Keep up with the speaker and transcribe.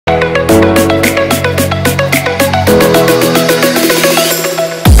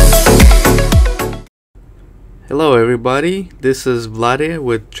Hello everybody, this is Vlade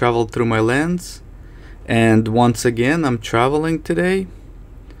with Travel Through My Lens, and once again I'm traveling today.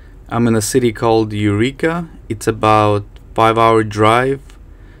 I'm in a city called Eureka. It's about 5-hour drive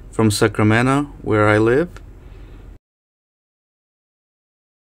from Sacramento, where I live.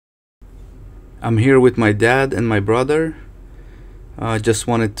 I'm here with my dad and my brother. I just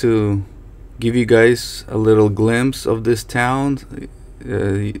wanted to give you guys a little glimpse of this town,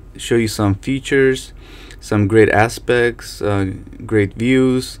 show you some features, some great aspects, great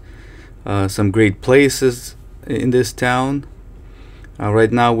views, some great places in this town.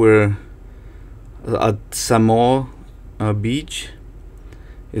 Right now we're at Samoa Beach.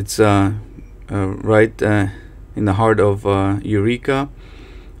 It's right in the heart of Eureka.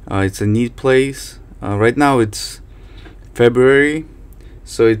 It's a neat place. Right now it's February,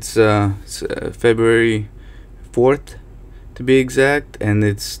 so it's February 4th to be exact, and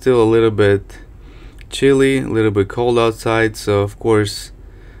it's still a little bit chilly, a little bit cold outside, so of course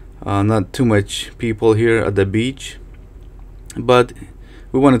not too much people here at the beach, but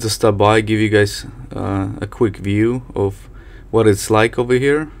we wanted to stop by, give you guys a quick view of what it's like over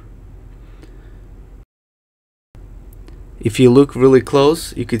here. If you look really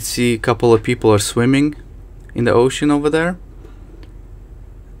close, you could see a couple of people are swimming in the ocean over there.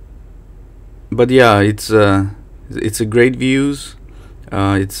 But yeah, it's a great views.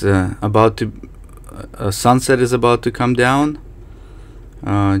 It's about to sunset is about to come down.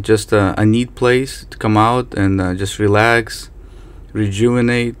 Just a neat place to come out and just relax,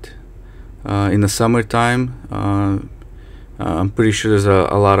 rejuvenate in the summertime. I'm pretty sure there's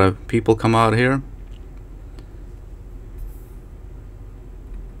a lot of people come out here.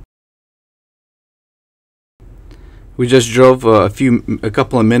 We just drove a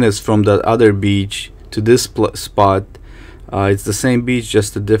couple of minutes from the other beach to this spot. It's the same beach,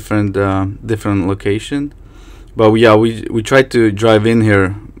 just a different location. But yeah, we tried to drive in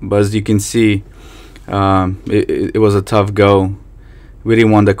here, but as you can see, it was a tough go. We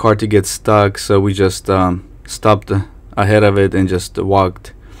didn't want the car to get stuck, so we just stopped ahead of it and just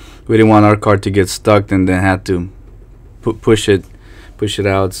walked. We didn't want our car to get stuck and then had to push it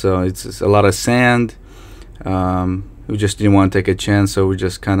out. So it's a lot of sand. We just didn't want to take a chance, so we're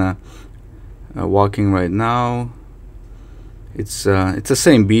just kind of walking right now. It's the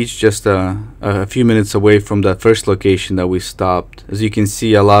same beach, just a few minutes away from that first location that we stopped. As you can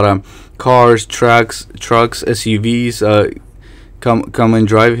see, a lot of cars, trucks, SUVs come and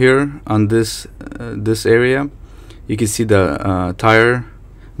drive here on this area. You can see the tire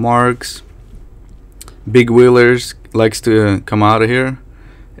marks. Big wheelers likes to come out of here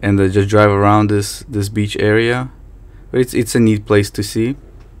and just drive around this beach area. But it's a neat place to see.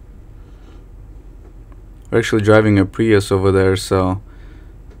 We're actually driving a Prius over there, so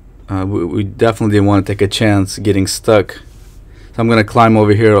we definitely didn't want to take a chance getting stuck. So I'm gonna climb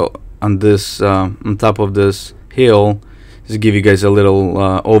over here on this on top of this hill, just give you guys a little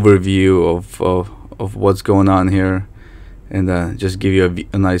overview of what's going on here, and just give you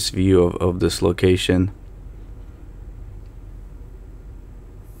a nice view of this location.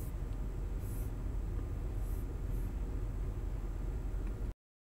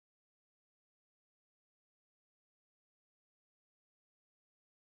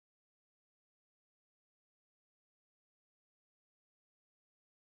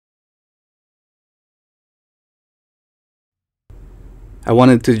 I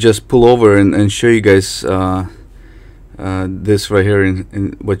wanted to just pull over and show you guys this right here.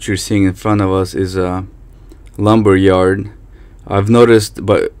 In what you're seeing in front of us is a lumber yard. I've noticed,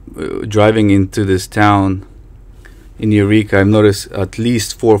 but driving into this town in Eureka, I've noticed at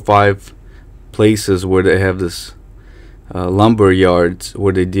least 4 or 5 places where they have this lumber yards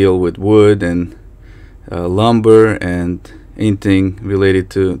where they deal with wood and lumber and anything related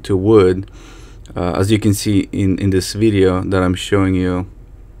to wood. As you can see in this video that I'm showing you,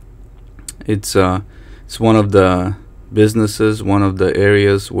 it's one of the businesses, one of the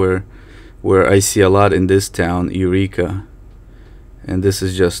areas where I see a lot in this town, Eureka, and this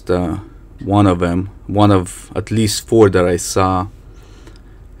is just one of them, one of at least 4 that I saw.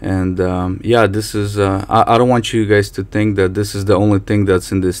 And yeah, this is I don't want you guys to think that this is the only thing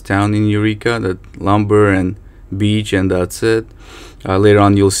that's in this town in Eureka, that lumber and beach and that's it. Later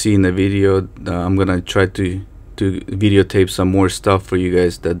on you'll see in the video, I'm gonna try to videotape some more stuff for you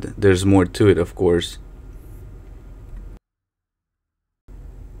guys, that there's more to it, of course.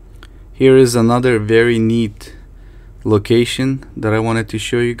 Here is another very neat location that I wanted to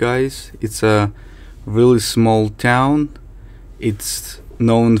show you guys. It's a really small town. It's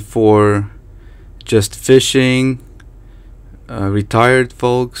known for just fishing, retired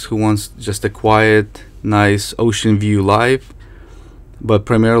folks who wants just a quiet nice ocean view live, but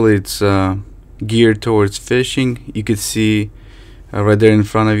primarily it's geared towards fishing. You could see right there in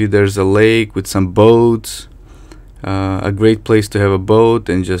front of you there's a lake with some boats, a great place to have a boat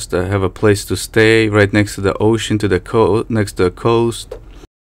and just have a place to stay right next to the ocean, to the next to the coast.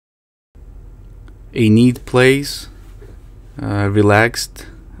 A neat place, relaxed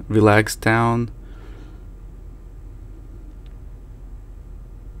town.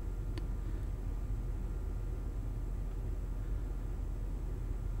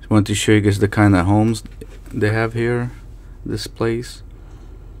 Just want to show you guys the kind of homes they have here, this place.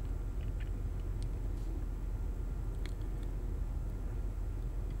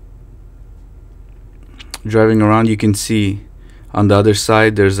 Driving around, you can see on the other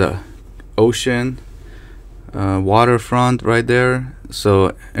side there's a ocean, waterfront right there.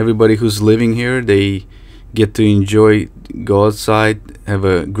 So everybody who's living here, they get to enjoy, go outside, have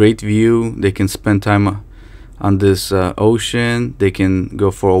a great view. They can spend time on this ocean. They can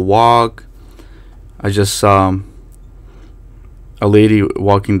go for a walk. I just saw a lady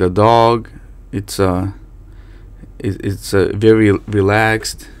walking the dog. It's a very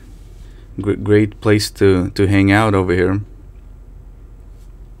relaxed, great place to hang out over here.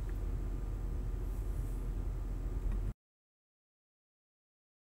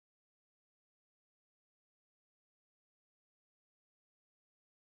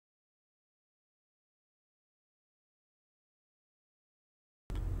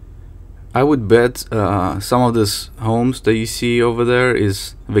 I would bet some of these homes that you see over there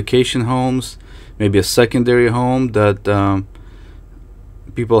is vacation homes, maybe a secondary home that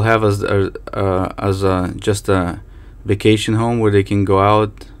people have as just a vacation home where they can go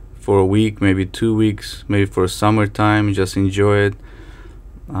out for a week, maybe 2 weeks, maybe for summertime, just enjoy it.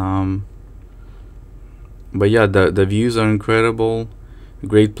 But yeah, the views are incredible. A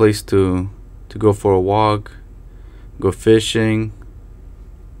great place to go for a walk, go fishing.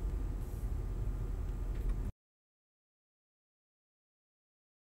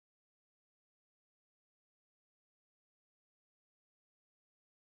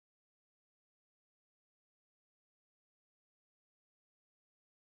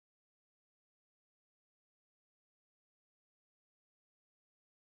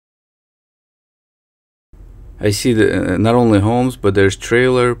 I see not only homes, but there's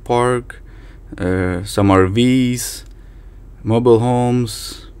trailer park, some RVs, mobile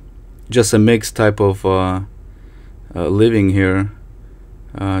homes, just a mixed type of living here.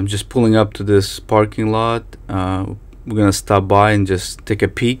 I'm just pulling up to this parking lot. We're gonna stop by and just take a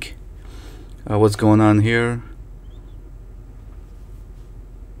peek at what's going on here.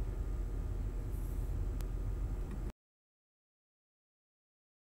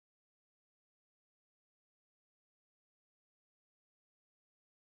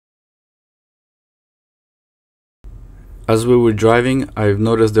 As we were driving, I've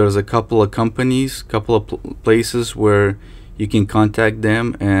noticed there's a couple of companies, couple of places where you can contact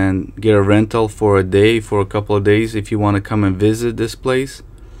them and get a rental for a day, for a couple of days, if you want to come and visit this place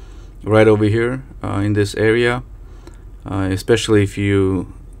right over here in this area, especially if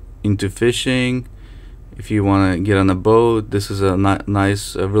you into fishing, if you want to get on a boat. This is a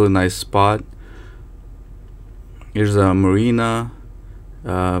really nice spot. Here's a marina,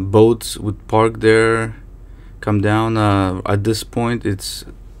 boats would park there, come down. At this point it's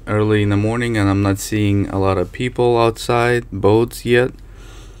early in the morning and I'm not seeing a lot of people outside boats yet,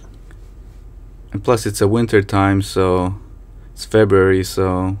 and plus it's a winter time, so it's February,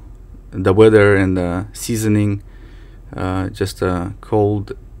 so the weather and the seasoning, just a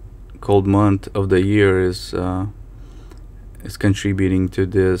cold month of the year is contributing to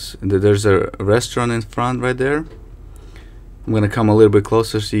this. And there's a restaurant in front right there. I'm gonna come a little bit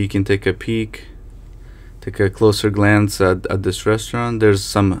closer so you can take a peek, take a closer glance at this restaurant. There's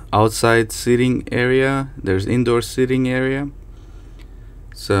some outside seating area, there's indoor seating area.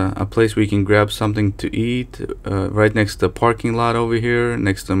 It's a place where you can grab something to eat, right next to the parking lot over here,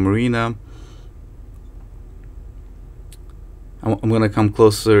 next to the marina. I'm gonna come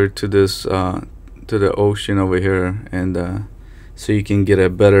closer to this to the ocean over here, and so you can get a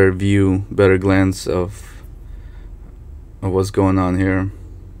better view, better glance of what's going on here.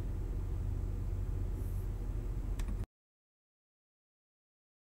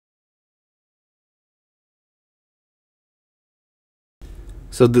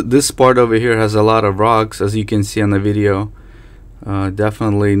 So this part over here has a lot of rocks, as you can see on the video.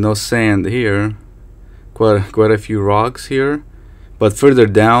 Definitely no sand here. Quite a few rocks here. But further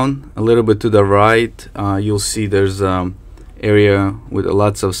down, a little bit to the right, you'll see there's area with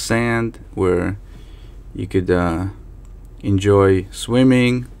lots of sand where you could enjoy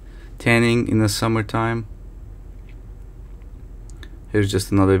swimming, tanning in the summertime. Here's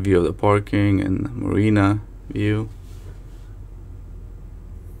just another view of the parking and marina view.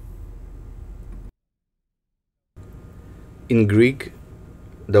 In Greek,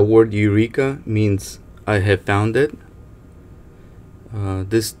 the word Eureka means I have found it.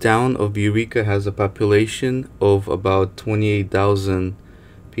 This town of Eureka has a population of about 28,000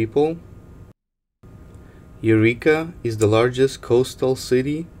 people. Eureka is the largest coastal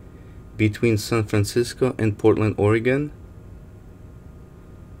city between San Francisco and Portland, Oregon.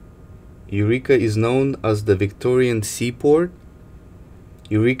 Eureka is known as the Victorian seaport.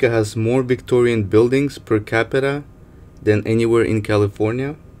 Eureka has more Victorian buildings per capita than anywhere in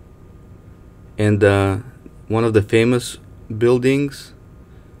California. And one of the famous buildings,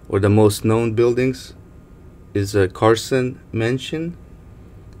 or the most known buildings, is a Carson Mansion,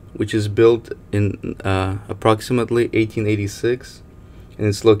 which is built in approximately 1886, and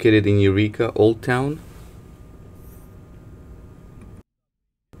it's located in Eureka, Old Town.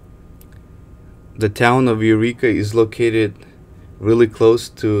 The town of Eureka is located really close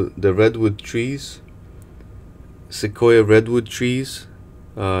to the redwood trees. Sequoia redwood trees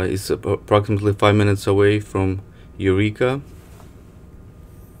is approximately 5 minutes away from Eureka.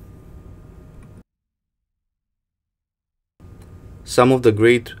 Some of the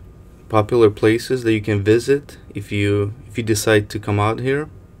great popular places that you can visit if you decide to come out here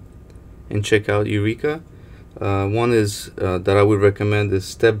and check out Eureka. One is that I would recommend is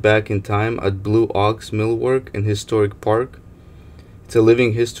Step Back in Time at Blue Ox Millwork and Historic Park. It's a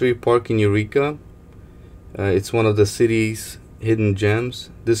living history park in Eureka. It's one of the city's hidden gems.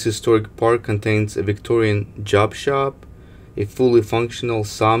 This historic park contains a Victorian job shop, a fully functional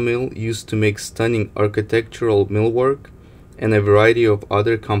sawmill used to make stunning architectural millwork, and a variety of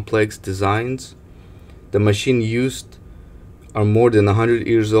other complex designs. The machine used are more than 100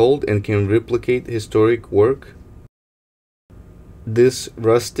 years old and can replicate historic work. This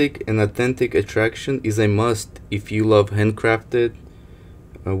rustic and authentic attraction is a must if you love handcrafted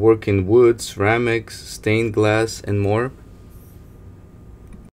work in wood, ceramics, stained glass, and more.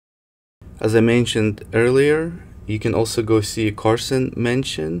 As I mentioned earlier, you can also go see a Carson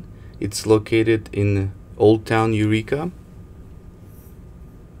Mansion. It's located in Old Town Eureka.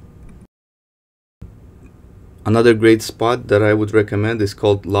 Another great spot that I would recommend is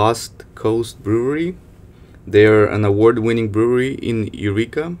called Lost Coast Brewery. They are an award-winning brewery in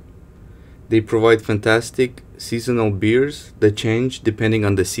Eureka. They provide fantastic seasonal beers that change depending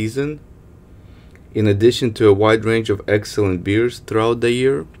on the season, in addition to a wide range of excellent beers throughout the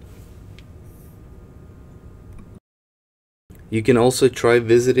year. You can also try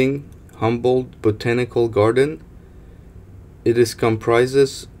visiting Humboldt Botanical Garden. It is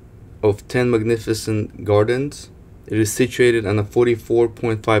comprises of 10 magnificent gardens. It is situated on a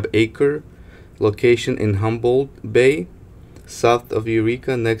 44.5 acre location in Humboldt Bay, south of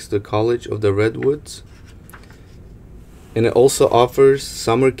Eureka, next to the College of the Redwoods. And it also offers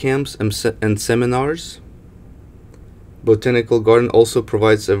summer camps and seminars. Botanical Garden also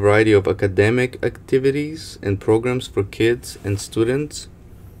provides a variety of academic activities and programs for kids and students.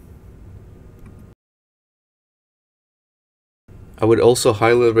 I would also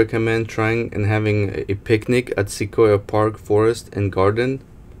highly recommend trying and having a picnic at Sequoia Park Forest and Garden.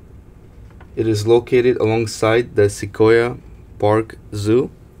 It is located alongside the Sequoia Park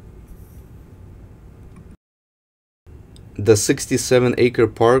Zoo. The 67-acre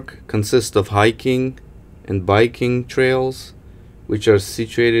park consists of hiking and biking trails, which are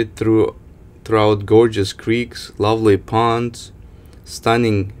situated throughout gorgeous creeks, lovely ponds,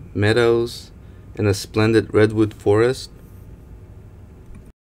 stunning meadows, and a splendid redwood forest.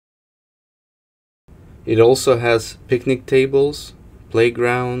 It also has picnic tables,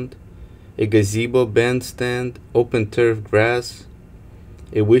 playground, a gazebo bandstand, open turf grass,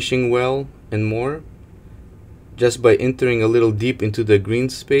 a wishing well, and more. Just by entering a little deep into the green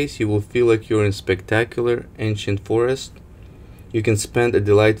space, you will feel like you're in spectacular ancient forest. You can spend a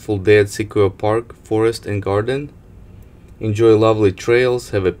delightful day at Sequoia Park, Forest and Garden. Enjoy lovely trails,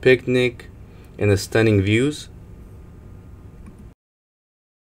 have a picnic, and stunning views.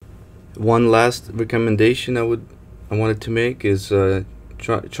 One last recommendation I wanted to make is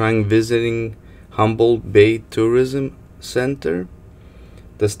trying visiting Humboldt Bay Tourism Center.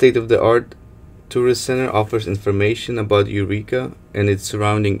 The state-of-the-art tourist center offers information about Eureka and its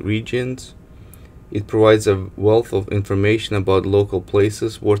surrounding regions. It provides a wealth of information about local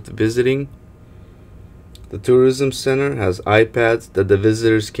places worth visiting. The tourism center has iPads that the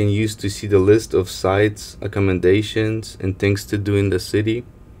visitors can use to see the list of sites, accommodations, and things to do in the city.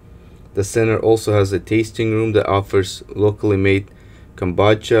 The center also has a tasting room that offers locally made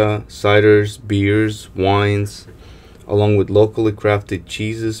kombucha, ciders, beers, wines, along with locally crafted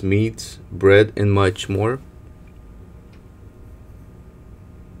cheeses, meats, bread, and much more.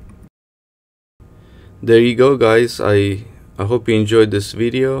 There you go, guys. I hope you enjoyed this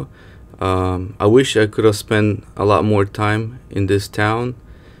video. I wish I could have spent a lot more time in this town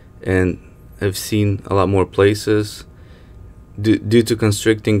and have seen a lot more places. Due to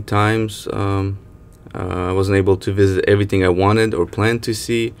constricting times, I wasn't able to visit everything I wanted or planned to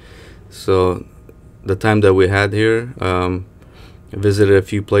see. So the time that we had here, I visited a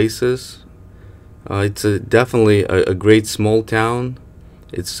few places. It's definitely a great small town.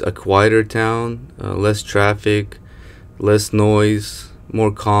 It's a quieter town, less traffic, less noise,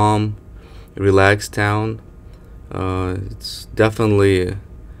 more calm, relaxed town. It's definitely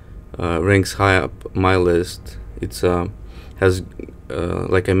ranks high up my list. It's has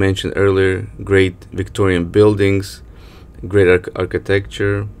like I mentioned earlier, great Victorian buildings, great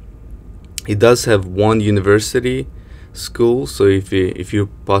architecture. It does have one university school, so if you're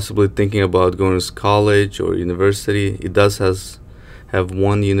possibly thinking about going to college or university, it does have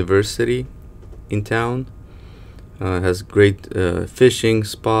one university in town. Has great fishing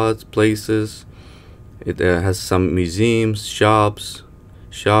spots, places. It has some museums, shops,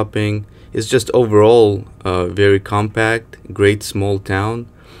 shopping. It's just overall very compact, great small town.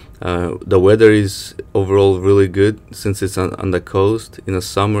 The weather is overall really good since it's on the coast. In the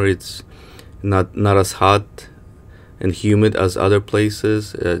summer, it's not as hot and humid as other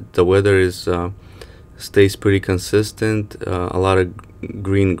places. The weather is stays pretty consistent. A lot of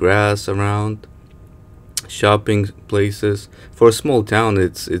green grass around. Shopping places for a small town.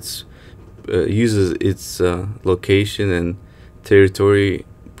 It's uses its location and territory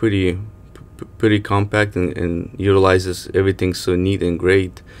pretty compact and utilizes everything so neat and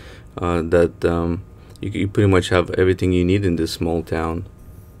great that you pretty much have everything you need in this small town.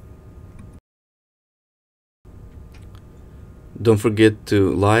 Don't forget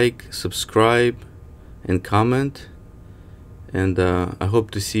to like, subscribe, and comment, and I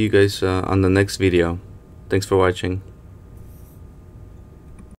hope to see you guys on the next video. Thanks for watching.